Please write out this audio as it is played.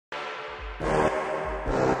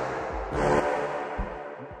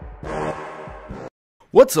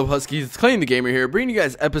What's up, Huskies? It's Clank the Gamer here, bringing you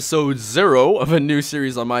guys episode 0 of a new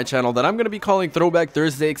series on my channel that I'm going to be calling Throwback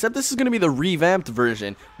Thursday, except this is going to be the revamped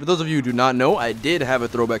version. For those of you who do not know, I did have a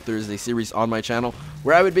Throwback Thursday series on my channel,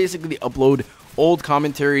 where I would basically upload old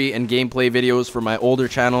commentary and gameplay videos for my older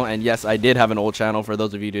channel. And yes, I did have an old channel, for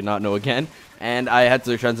those of you who do not know again, and I had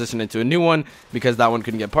to transition into a new one because that one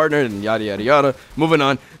couldn't get partnered and yada yada yada. Moving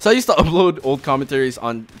on, so I used to upload old commentaries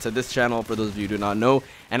onto this channel, for those of you who do not know,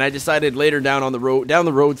 and I decided later down the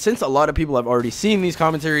road, since a lot of people have already seen these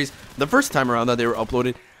commentaries the first time around that they were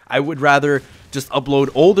uploaded, I would rather just upload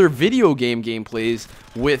older video game gameplays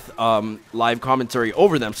with live commentary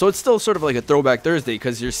over them. So it's still sort of like a Throwback Thursday,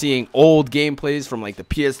 because you're seeing old gameplays from like the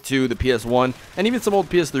PS2, the PS1, and even some old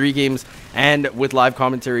PS3 games, and with live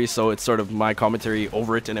commentary, so it's sort of my commentary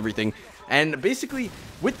over it and everything. And basically,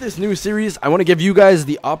 with this new series, I want to give you guys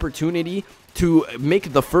the opportunity to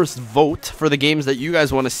make the first vote for the games that you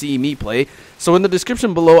guys want to see me play. So in the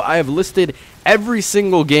description below, I have listed every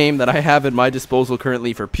single game that I have at my disposal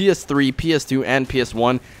currently for PS3, PS2, and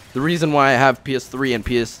PS1. The reason why I have PS3 and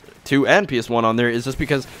PS2 and PS1 on there is just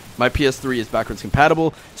because my PS3 is backwards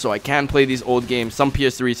compatible, so I can play these old games. Some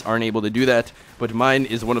PS3s aren't able to do that, but mine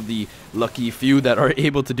is one of the lucky few that are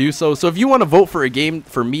able to do so. So if you want to vote for a game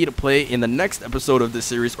for me to play in the next episode of this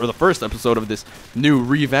series, or the first episode of this new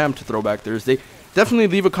revamped Throwback Thursday, definitely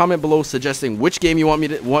leave a comment below suggesting which game you want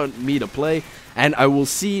me to play, and I will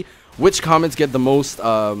see which comments get the most,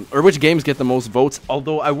 or which games get the most votes.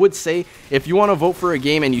 Although I would say, if you want to vote for a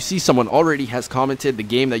game and you see someone already has commented the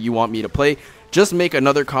game that you want me to play, just make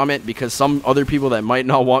another comment, because some other people that might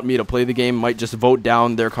not want me to play the game might just vote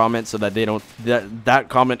down their comment so that they don't, that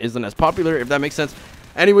comment isn't as popular, if that makes sense.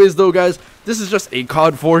 Anyways though, guys, this is just a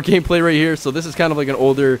COD 4 gameplay right here, so this is kind of like an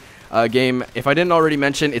older game. If I didn't already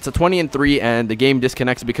mention, it's a 20-3 and the game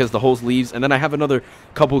disconnects because the host leaves, and then I have another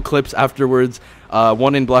couple clips afterwards,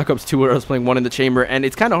 one in Black Ops 2 where I was playing one in the chamber, and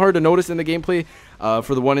it's kind of hard to notice in the gameplay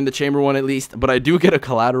for the one in the chamber one at least, but I do get a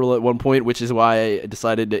collateral at one point, which is why I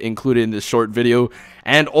decided to include it in this short video,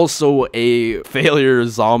 and also a failure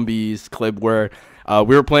zombies clip where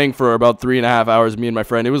we were playing for about 3.5 hours, me and my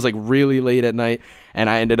friend. It was like really late at night, and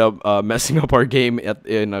I ended up messing up our game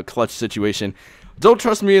in a clutch situation. Don't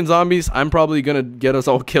trust me in zombies. I'm probably gonna get us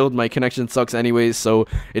all killed. My connection sucks anyways, so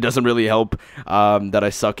it doesn't really help that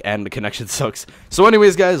I suck and the connection sucks. So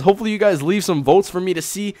anyways, guys, hopefully you guys leave some votes for me to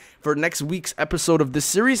see for next week's episode of this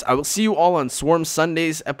series. I will see you all on Swarm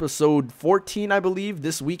Sundays, episode 14, I believe,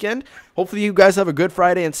 this weekend. Hopefully you guys have a good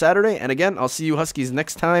Friday and Saturday, and again, I'll see you Huskies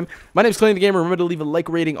next time. My name's Clank the Gamer. Remember to leave a like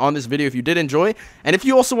rating on this video if you did enjoy, and if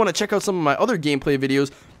you also want to check out some of my other gameplay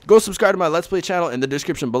videos, go subscribe to my Let's Play channel in the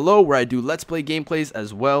description below, where I do Let's Play gameplays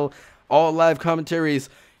as well. All live commentaries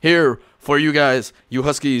here for you guys, you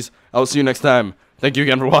Huskies. I'll see you next time. Thank you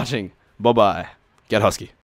again for watching. Bye-bye. Get Husky.